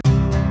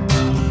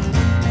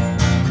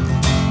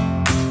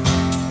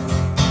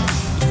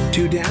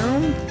2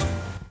 down,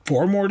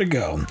 4 more to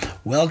go.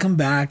 Welcome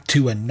back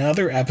to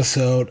another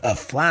episode of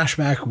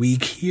Flashback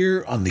Week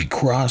here on the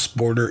Cross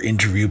Border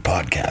Interview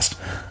Podcast.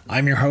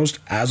 I'm your host,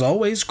 as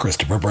always,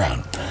 Christopher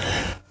Brown.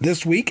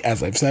 This week,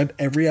 as I've said,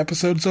 every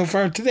episode so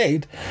far to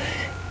date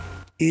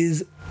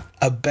is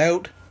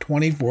about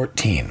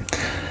 2014.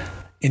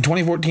 In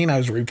 2014, I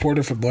was a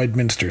reporter for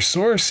Lloydminster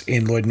Source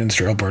in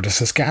Lloydminster, Alberta,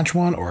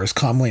 Saskatchewan, or as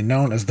commonly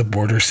known as the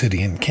border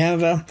city in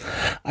Canada.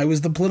 I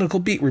was the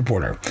political beat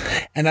reporter.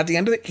 And at the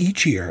end of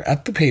each year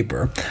at the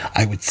paper,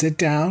 I would sit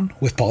down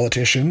with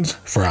politicians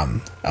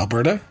from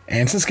Alberta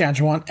and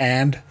Saskatchewan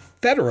and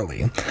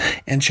federally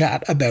and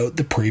chat about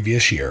the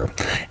previous year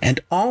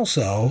and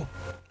also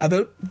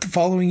about the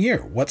following year.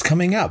 What's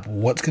coming up?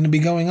 What's going to be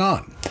going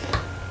on?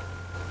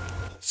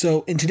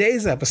 So in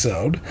today's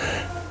episode,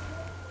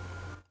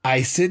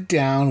 I sit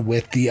down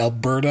with the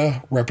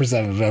Alberta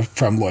representative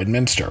from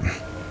Lloydminster,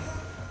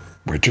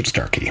 Richard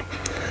Starkey.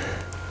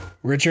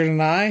 Richard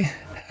and I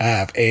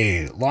have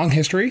a long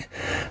history.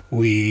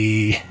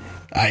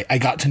 I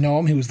got to know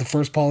him. He was the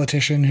first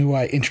politician who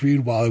I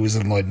interviewed while I was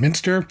in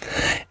Lloydminster,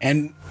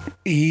 and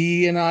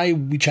he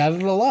and we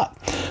chatted a lot.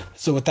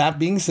 So with that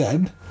being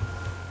said,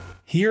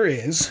 here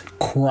is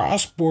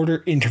Cross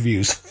Border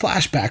Interviews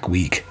Flashback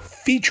Week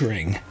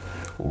featuring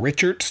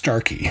Richard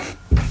Starkey.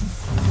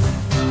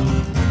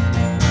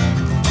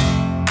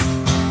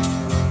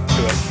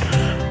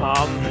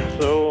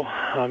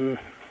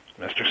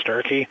 Mr.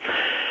 Starkey,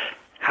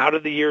 how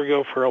did the year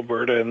go for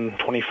Alberta in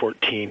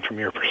 2014 from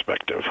your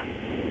perspective?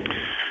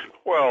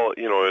 Well,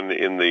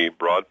 in the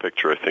broad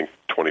picture, I think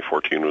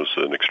 2014 was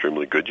an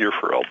extremely good year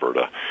for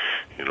Alberta.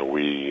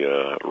 We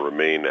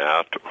remain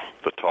at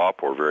the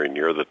top or very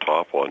near the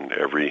top on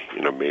every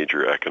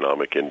major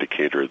economic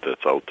indicator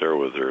that's out there,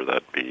 whether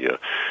that be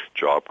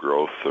job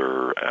growth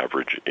or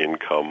average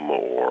income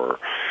or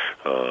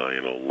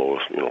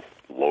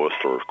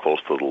lowest or close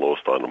to the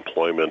lowest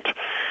unemployment,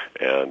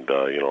 and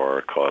our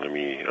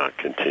economy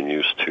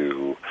continues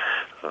to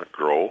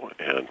grow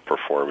and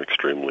perform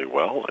extremely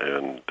well,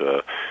 and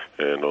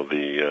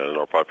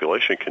our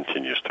population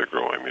continues to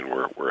grow. I mean,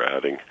 we're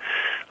adding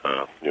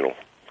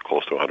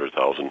close to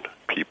 100,000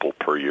 people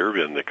per year,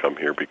 and they come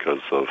here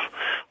because of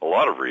a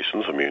lot of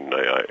reasons. I mean,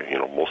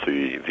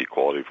 mostly the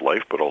quality of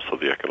life, but also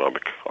the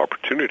economic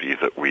opportunity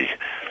that we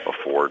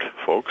afford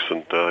folks,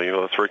 and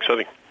that's very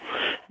exciting.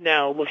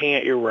 Now, looking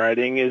at your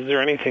riding, is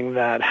there anything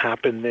that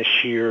happened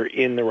this year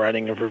in the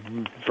riding of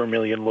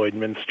Vermilion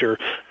Lloydminster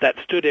that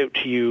stood out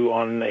to you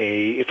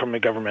from a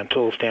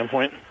governmental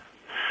standpoint?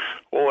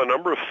 Well, a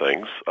number of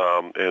things,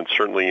 and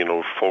certainly,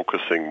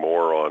 focusing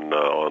more on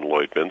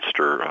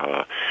Lloydminster.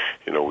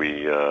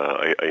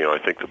 I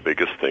think the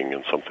biggest thing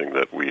and something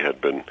that we had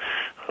been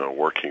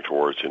working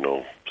towards,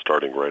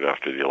 starting right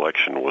after the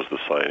election, was the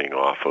signing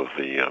off of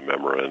the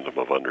Memorandum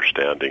of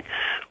Understanding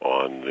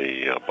on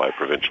the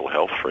Bi-Provincial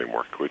Health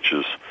Framework, which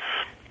is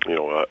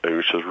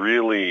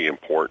really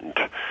important,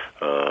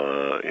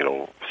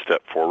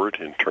 step forward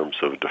in terms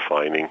of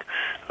defining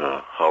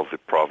how the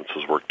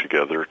provinces work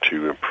together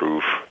to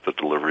improve the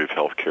delivery of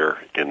health care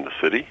in the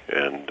city.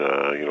 And,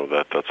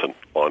 that's an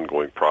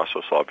ongoing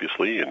process,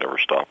 obviously. You never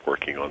stop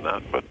working on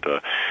that. But,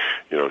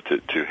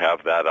 to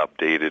have that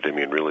updated, I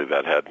mean, really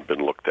that hadn't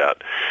been looked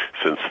at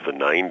since the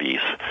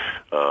 90s.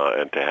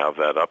 And to have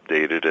that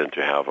updated and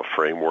to have a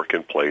framework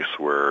in place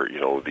where,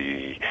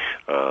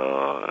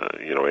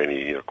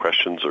 any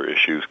questions or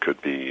issues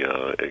could be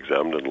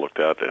examined and looked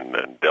at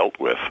and dealt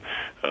with,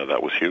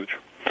 that was huge.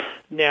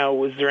 Now,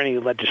 was there any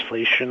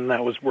legislation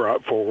that was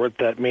brought forward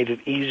that made it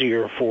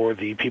easier for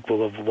the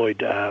people of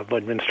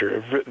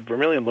Lloydminster,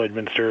 Vermilion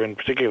Lloydminster, in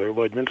particular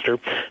Lloydminster,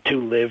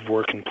 to live,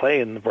 work, and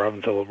play in the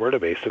province of Alberta,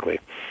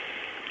 basically?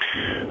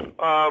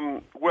 In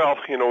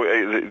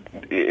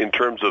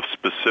terms of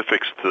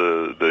specifics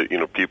to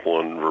the people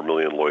in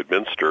Vermilion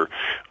Lloydminster,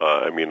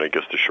 I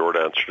guess the short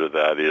answer to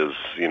that is,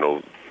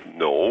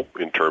 no,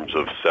 in terms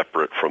of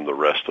separate from the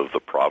rest of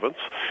the province.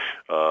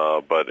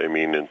 But,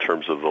 in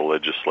terms of the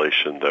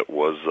legislation that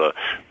was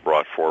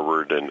brought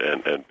forward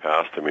and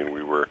passed,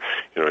 we were,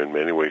 in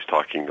many ways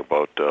talking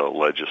about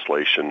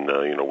legislation,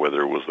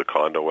 whether it was the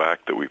Condo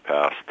Act that we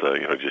passed,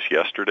 just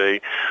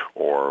yesterday,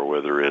 or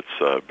whether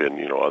it's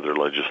been, other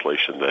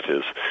legislation that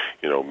has,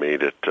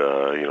 made it,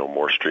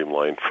 more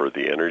streamlined for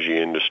the energy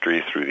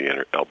industry through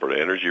the Alberta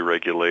Energy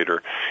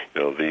Regulator.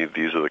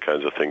 These are the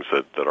kinds of things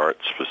that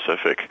aren't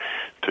specific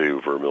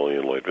to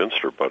Vermilion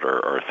Lloydminster, but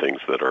are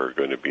things that are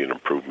going to be an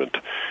improvement,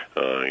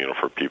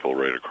 for people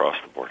right across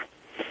the board.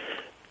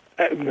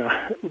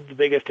 The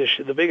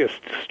biggest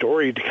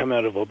story to come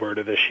out of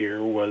Alberta this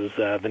year was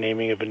the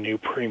naming of a new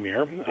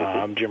premier,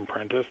 Jim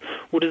Prentice.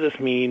 What does this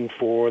mean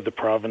for the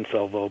province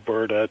of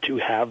Alberta to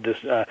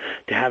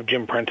have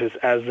Jim Prentice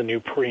as the new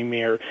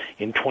premier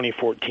in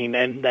 2014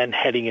 and then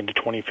heading into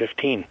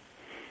 2015?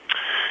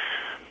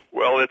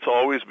 Well, it's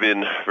always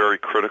been very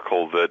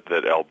critical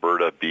that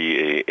Alberta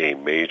be a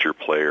major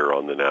player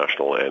on the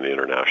national and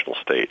international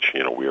stage.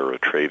 You know, we are a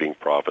trading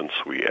province.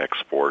 We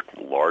export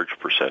large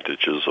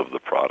percentages of the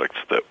products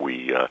that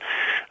we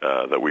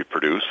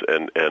produce,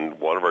 and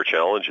one of our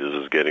challenges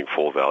is getting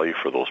full value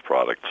for those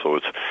products. So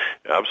it's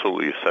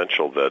absolutely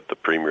essential that the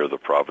Premier of the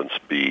province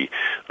be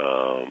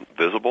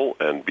visible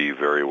and be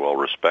very well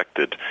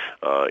respected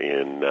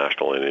in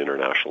national and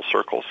international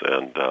circles.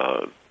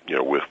 And you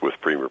know, with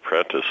Premier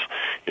Prentice,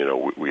 you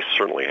know, we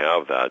certainly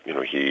have that. You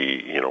know,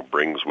 he, you know,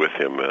 brings with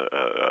him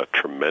a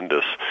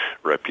tremendous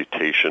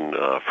reputation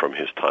from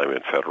his time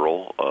in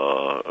federal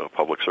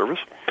public service.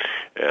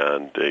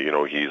 And, you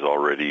know, he's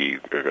already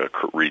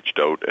reached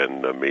out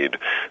and made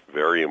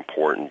very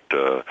important,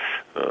 you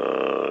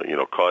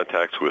know,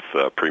 contacts with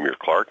Premier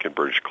Clark in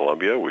British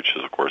Columbia, which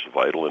is, of course,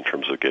 vital in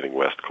terms of getting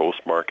West Coast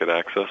market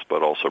access,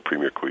 but also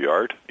Premier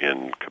Couillard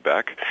in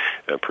Quebec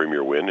and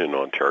Premier Wynne in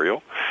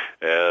Ontario,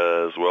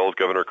 as well as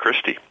Governor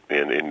Christie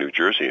in New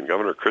Jersey. And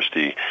Governor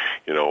Christie,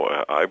 you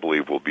know, I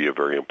believe will be a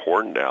very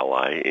important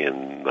ally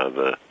in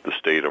the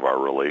state of our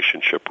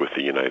relationship with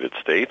the United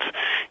States.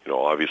 You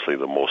know, obviously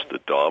the most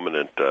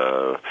dominant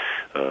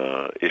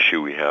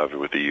issue we have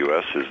with the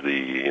U.S. is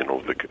the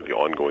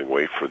ongoing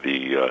wait for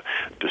the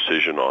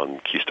decision on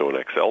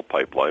Keystone XL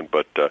pipeline.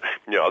 But you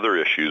know, other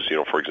issues, you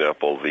know, for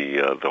example,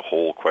 the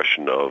whole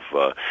question of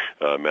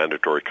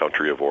mandatory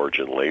country of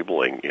origin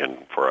labeling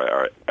for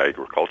our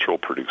agricultural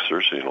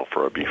producers, you know,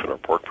 for our beef and our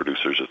pork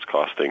producers, it's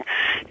costing,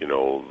 you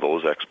know,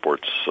 those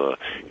exports, you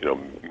know,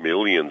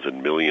 millions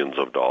and millions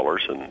of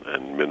dollars,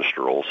 and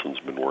Minister Olson's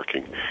been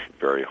working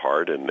very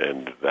hard,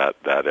 and that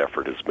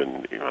effort has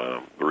been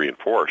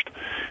reinforced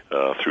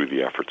through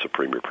the efforts of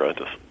Premier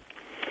Prentice.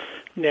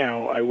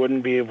 Now, I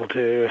wouldn't be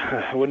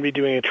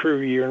doing a true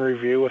year in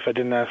review if I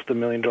didn't ask the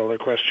million-dollar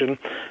question.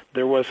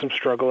 There was some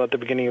struggle at the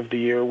beginning of the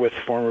year with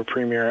former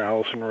Premier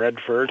Alison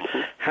Redford.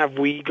 Have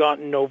we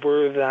gotten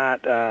over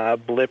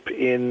that blip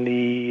in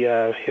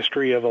the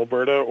history of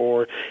Alberta,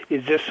 or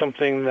is this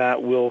something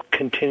that will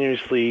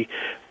continuously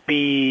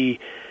be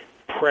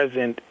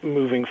present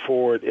moving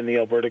forward in the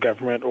Alberta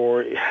government,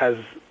 or has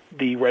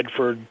the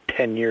Redford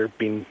tenure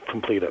been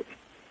completed?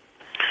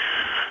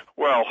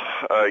 Well,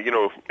 you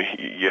know,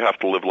 you have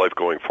to live life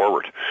going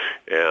forward.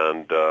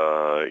 And,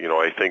 you know,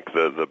 I think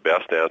the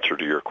best answer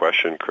to your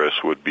question, Chris,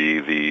 would be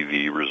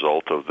the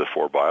result of the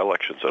 4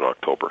 by-elections in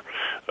October.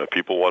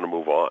 People want to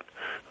move on.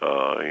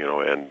 You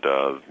know, and,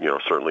 you know,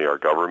 certainly our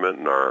government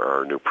and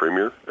our new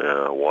Premier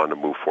want to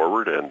move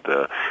forward. And,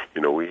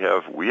 you know, we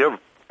have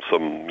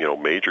some, you know,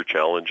 major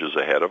challenges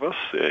ahead of us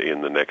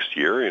in the next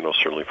year, you know,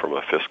 certainly from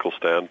a fiscal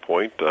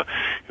standpoint. You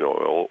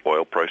know,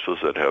 oil prices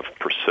that have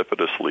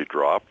precipitously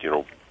dropped, you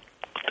know,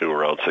 to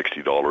around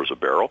 $60 a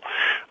barrel.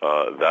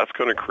 That's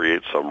going to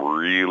create some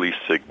really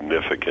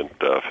significant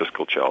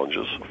fiscal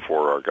challenges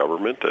for our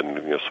government, and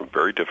you know, some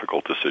very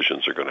difficult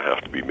decisions are going to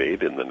have to be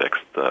made in the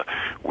next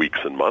weeks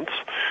and months.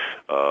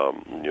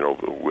 You know,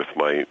 with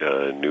my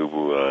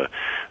new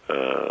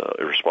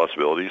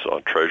responsibilities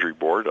on Treasury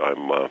Board,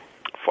 I'm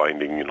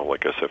finding, you know,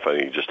 like I said,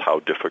 finding just how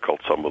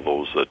difficult some of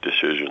those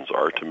decisions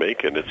are to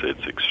make, and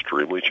it's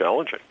extremely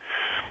challenging.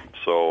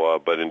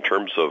 So, but in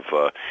terms of,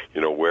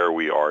 you know, where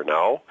we are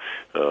now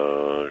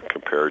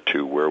compared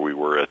to where we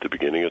were at the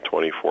beginning of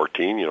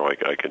 2014, you know,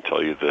 I can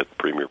tell you that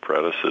Premier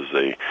Prentice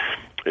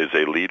is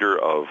a leader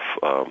of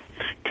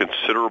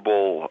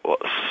considerable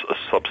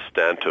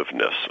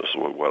substantiveness, is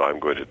what I'm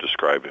going to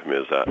describe him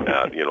as.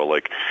 At you know,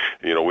 like,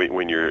 you know,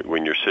 when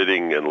you're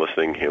sitting and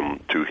listening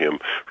to him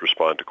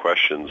respond to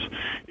questions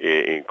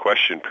in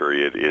question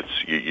period, it's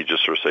you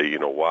just sort of say, you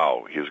know,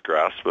 wow, his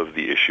grasp of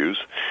the issues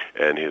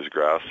and his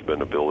grasp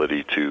and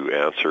ability to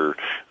answer,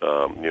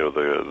 you know,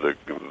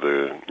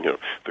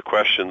 the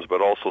questions,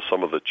 but also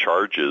some of the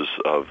charges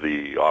of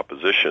the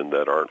opposition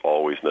that aren't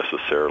always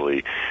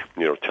necessarily,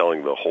 you know,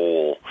 telling the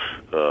whole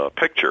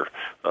picture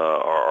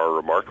are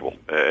remarkable.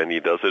 And he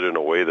does it in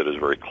a way that is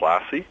very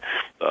classy,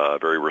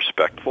 very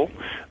respectful,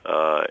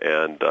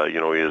 and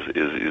you know,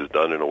 is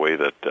done in a way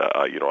that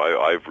you know,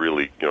 I've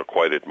really, you know,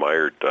 quite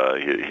admired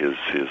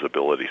his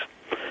abilities.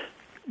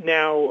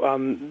 Now,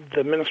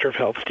 the Minister of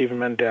Health, Stephen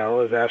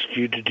Mandel, has asked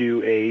you to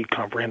do a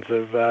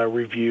comprehensive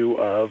review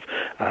of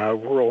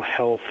rural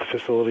health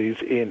facilities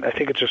in, I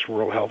think it's just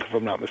rural health, if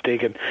I'm not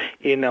mistaken,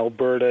 in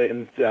Alberta,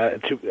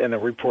 and a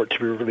report to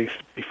be released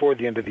before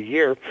the end of the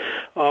year.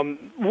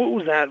 What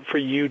was that for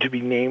you to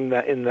be named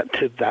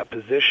to that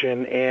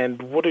position,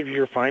 and what have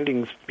your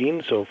findings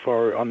been so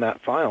far on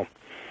that file?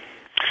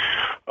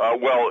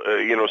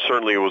 Well, you know,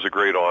 certainly it was a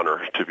great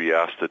honor to be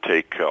asked to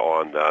take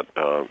on that,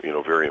 you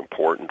know, very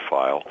important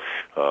file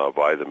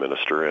by the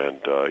minister, and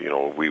you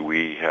know,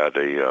 we had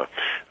a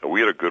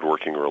good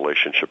working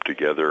relationship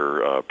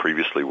together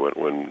previously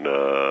when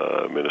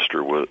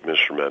Minister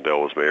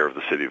Mandel was mayor of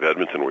the city of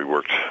Edmonton. We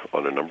worked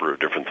on a number of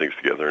different things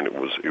together, and it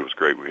was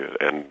great.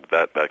 And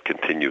that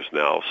continues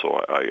now.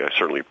 So I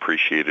certainly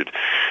appreciated,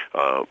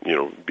 you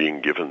know,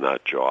 being given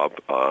that job.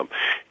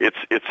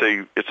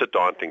 It's a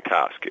daunting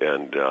task,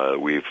 and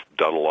we we've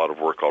done a lot of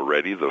work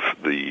already. The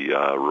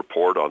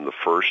report on the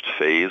first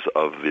phase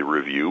of the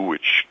review,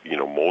 which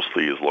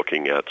mostly is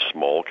looking at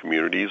small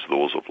communities,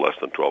 those of less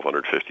than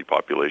 1,250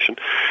 population,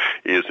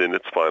 is in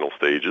its final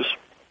stages.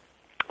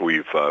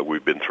 We've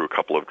been through a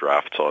couple of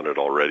drafts on it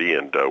already,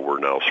 and we're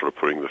now sort of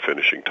putting the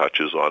finishing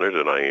touches on it,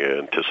 and I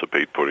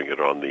anticipate putting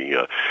it on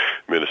the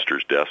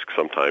minister's desk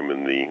sometime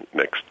in the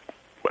next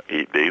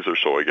 8 days or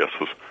so, I guess,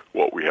 is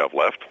what we have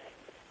left.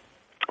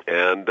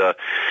 And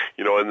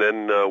and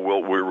then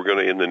we're going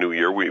to, in the new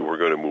year, we're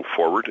going to move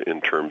forward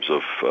in terms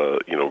of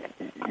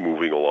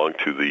moving along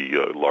to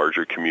the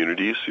larger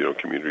communities,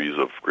 communities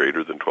of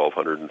greater than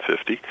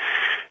 1,250.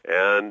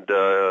 And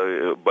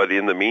but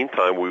in the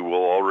meantime, we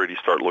will already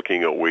start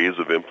looking at ways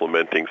of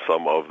implementing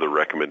some of the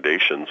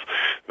recommendations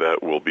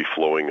that will be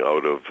flowing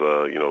out of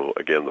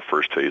again, the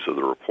first phase of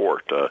the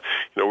report.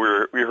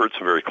 We heard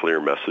some very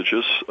clear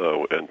messages,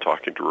 and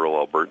talking to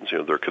rural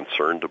Albertans, they're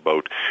concerned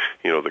about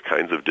the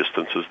kinds of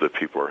distances that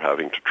people are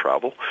having to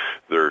travel.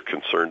 They're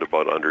concerned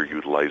about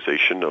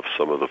underutilization of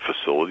some of the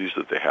facilities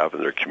that they have in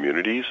their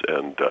communities,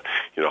 and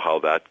how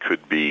that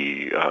could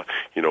be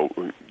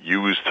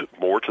used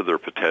more to their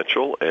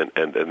potential.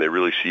 And they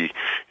really see,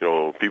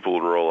 people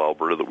in rural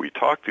Alberta that we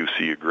talk to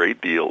see a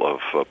great deal of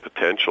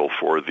potential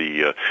for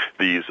these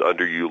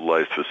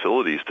underutilized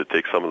facilities to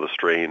take some of the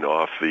strain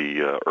off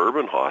the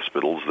urban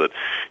hospitals that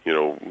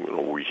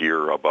we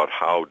hear about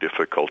how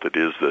difficult it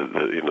is,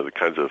 the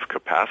kinds of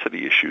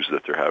capacity issues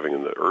that they're having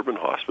in the urban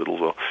hospitals.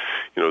 Well,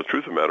 the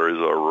truth of the matter is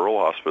our rural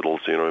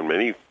hospitals, in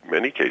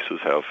many cases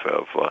have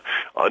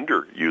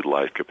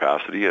underutilized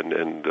capacity,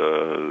 and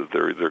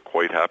they're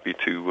quite happy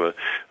to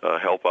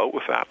help out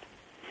with that.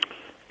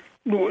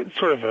 It's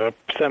sort of a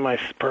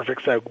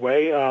semi-perfect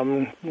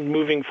segue.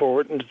 Moving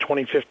forward into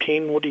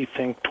 2015, what do you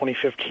think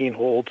 2015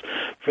 holds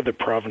for the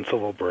province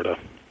of Alberta?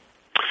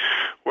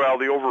 Well,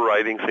 the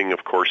overriding thing,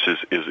 of course, is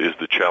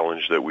the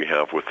challenge that we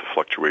have with the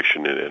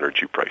fluctuation in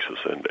energy prices,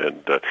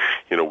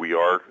 and we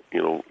are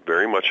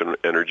very much an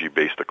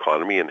energy-based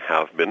economy and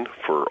have been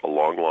for a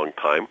long, long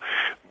time.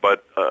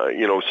 But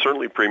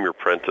certainly Premier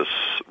Prentice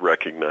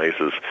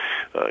recognizes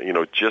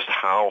just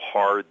how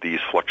hard these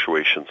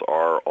fluctuations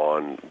are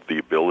on the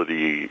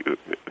ability,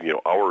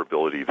 our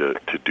ability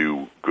to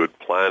do good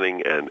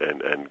planning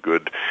and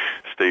good,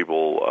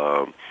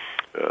 stable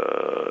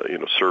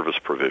service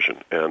provision,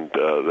 and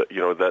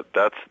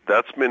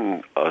that's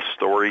been a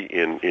story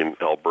in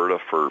Alberta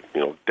for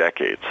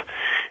decades,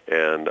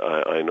 and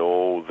I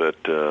know that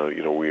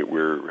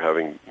we're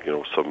having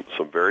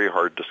some very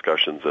hard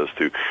discussions as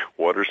to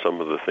what are some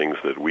of the things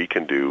that we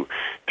can do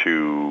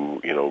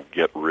to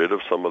get rid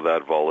of some of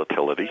that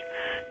volatility.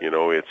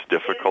 It's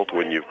difficult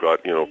when you've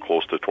got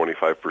close to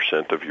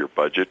 25% of your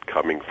budget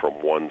coming from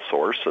one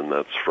source, and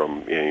that's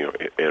from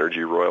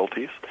energy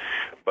royalties.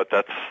 But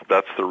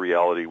that's the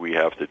reality we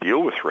have to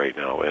deal with right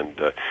now, and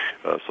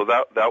so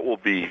that will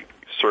be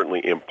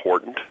certainly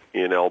important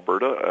in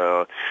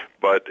Alberta.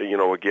 But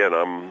again,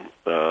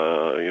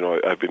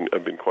 I've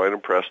been quite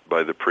impressed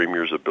by the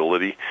Premier's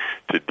ability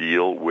to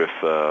deal with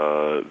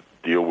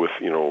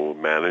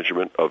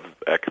management of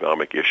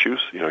economic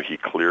issues. He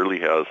clearly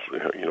has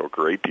a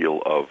great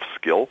deal of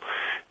skill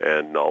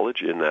and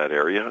knowledge in that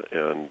area,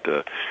 and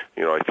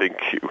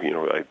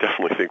I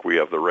definitely think we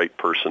have the right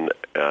person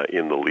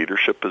in the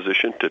leadership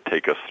position to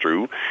take us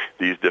through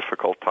these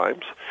difficult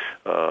times.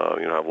 I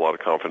have a lot of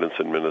confidence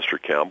in Minister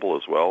Campbell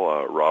as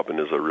well. Robin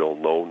is a real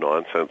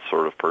no-nonsense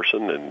sort of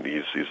person, and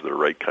he's the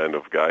right kind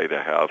of guy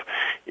to have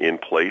in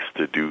place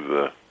to do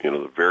the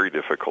very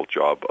difficult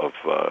job of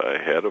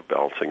ahead of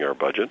balancing our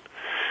budget.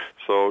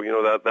 So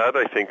that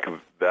I think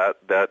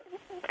that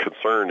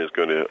concern is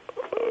going to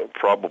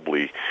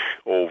probably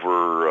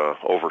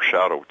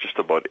overshadow just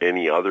about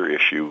any other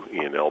issue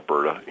in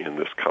Alberta in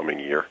this coming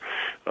year.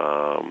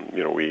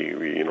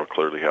 We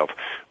clearly have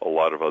a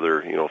lot of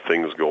other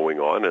things going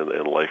on,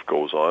 and life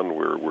goes on.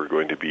 We're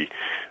going to be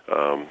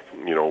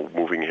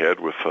moving ahead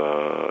with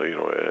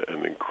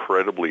an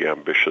incredibly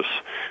ambitious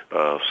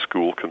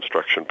school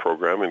construction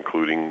program,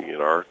 including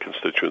in our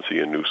constituency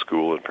a new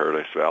school in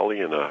Paradise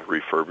Valley and a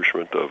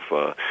refurbishment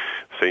of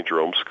St.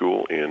 Jerome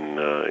School in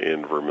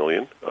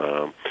Vermilion.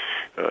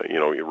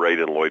 Right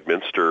in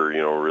Lloydminster,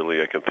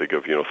 really I can think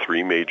of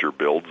three major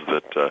builds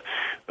that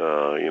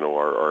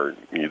are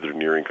either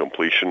nearing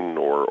completion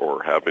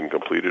or have been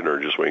completed or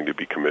just waiting to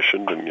be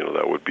commissioned, and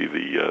that would be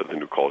the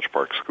new College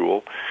Park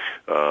School,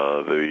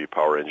 the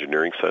Power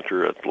Engineering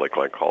Center at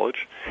Lakeline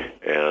College,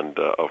 and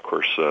of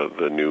course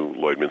the new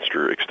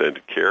Lloydminster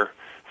Extended Care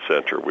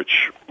Center,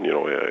 which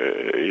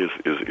is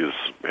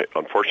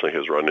unfortunately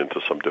has run into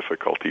some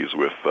difficulties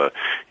with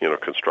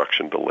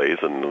construction delays,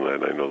 and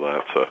I know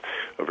that's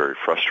a very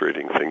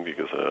frustrating thing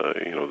because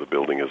the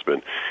building has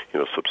been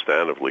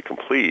substantively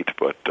complete,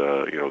 but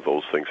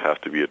those things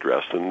have to be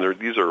addressed, and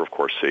these are of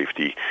course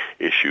safety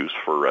issues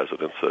for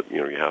residents that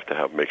you have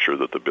to make sure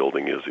that the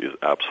building is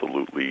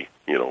absolutely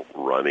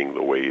running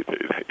the way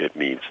it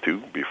needs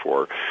to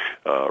before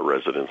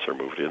residents are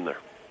moved in there.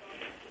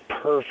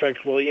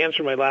 Perfect. Well, you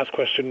answered my last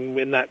question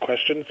in that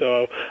question,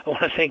 so I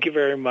want to thank you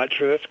very much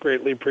for this.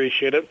 Greatly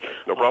appreciate it.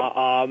 No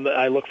problem.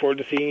 I look forward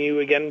to seeing you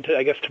again,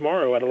 I guess,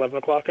 tomorrow at 11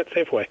 o'clock at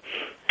Safeway.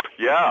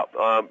 Yeah,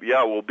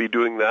 we'll be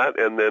doing that,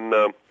 and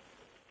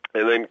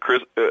then,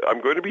 Chris,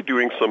 I'm going to be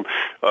doing some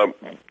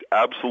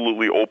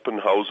absolutely open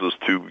houses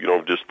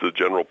to, just the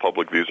general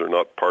public. These are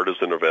not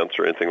partisan events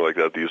or anything like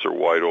that. These are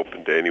wide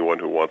open to anyone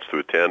who wants to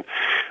attend.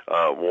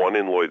 The one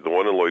in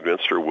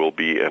Lloydminster will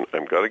be, and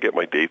I'm going to get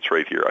my dates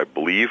right here. I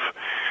believe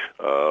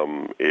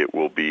it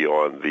will be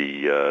on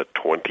the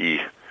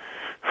 20.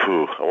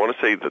 I want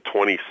to say the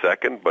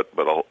 22nd, but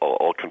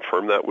I'll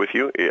confirm that with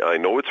you. I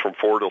know it's from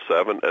 4 till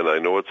 7, and I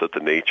know it's at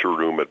the Nature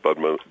Room at Bud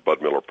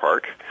Miller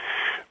Park.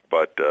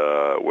 But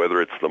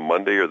whether it's the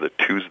Monday or the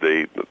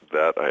Tuesday,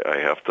 that I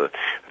have to.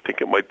 I think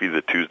it might be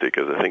the Tuesday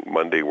because I think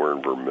Monday we're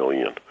in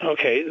Vermilion.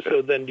 Okay,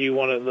 so then do you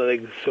want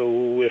to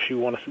So if you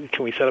want to,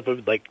 can we set up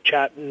a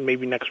chat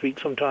maybe next week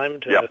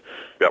sometime to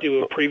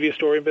do a preview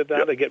story about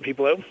that to get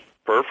people out?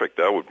 Perfect.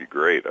 That would be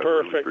great. I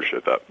really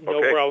appreciate that. No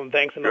problem.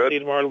 Thanks, and I'll see you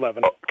tomorrow at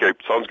 11. Okay,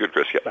 sounds good,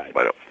 Chris. Yeah.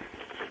 Bye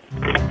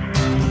now.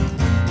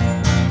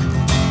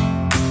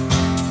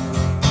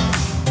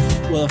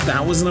 Well, if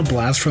that wasn't a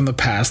blast from the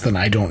past, then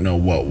I don't know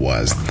what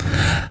was.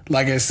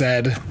 Like I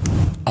said,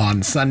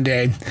 on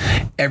Sunday,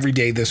 every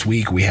day this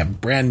week, we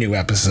have brand new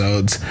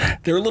episodes.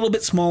 They're a little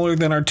bit smaller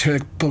than our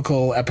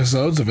typical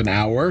episodes of an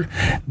hour.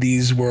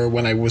 These were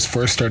when I was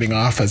first starting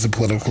off as a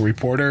political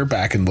reporter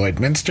back in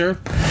Lloydminster.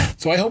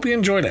 So I hope you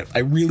enjoyed it. I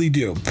really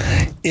do.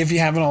 If you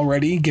haven't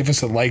already, give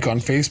us a like on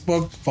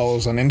Facebook, follow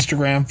us on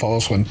Instagram, follow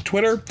us on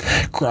Twitter,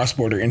 Cross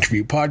Border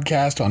Interview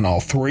Podcast on all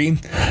three,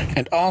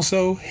 and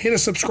also hit a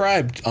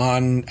subscribe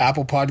on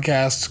Apple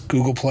Podcasts,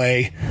 Google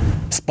Play,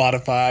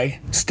 Spotify,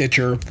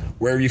 Stitcher,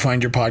 wherever you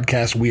find your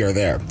podcast, we are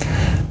there.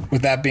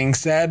 With that being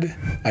said,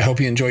 I hope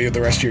you enjoy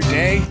the rest of your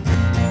day.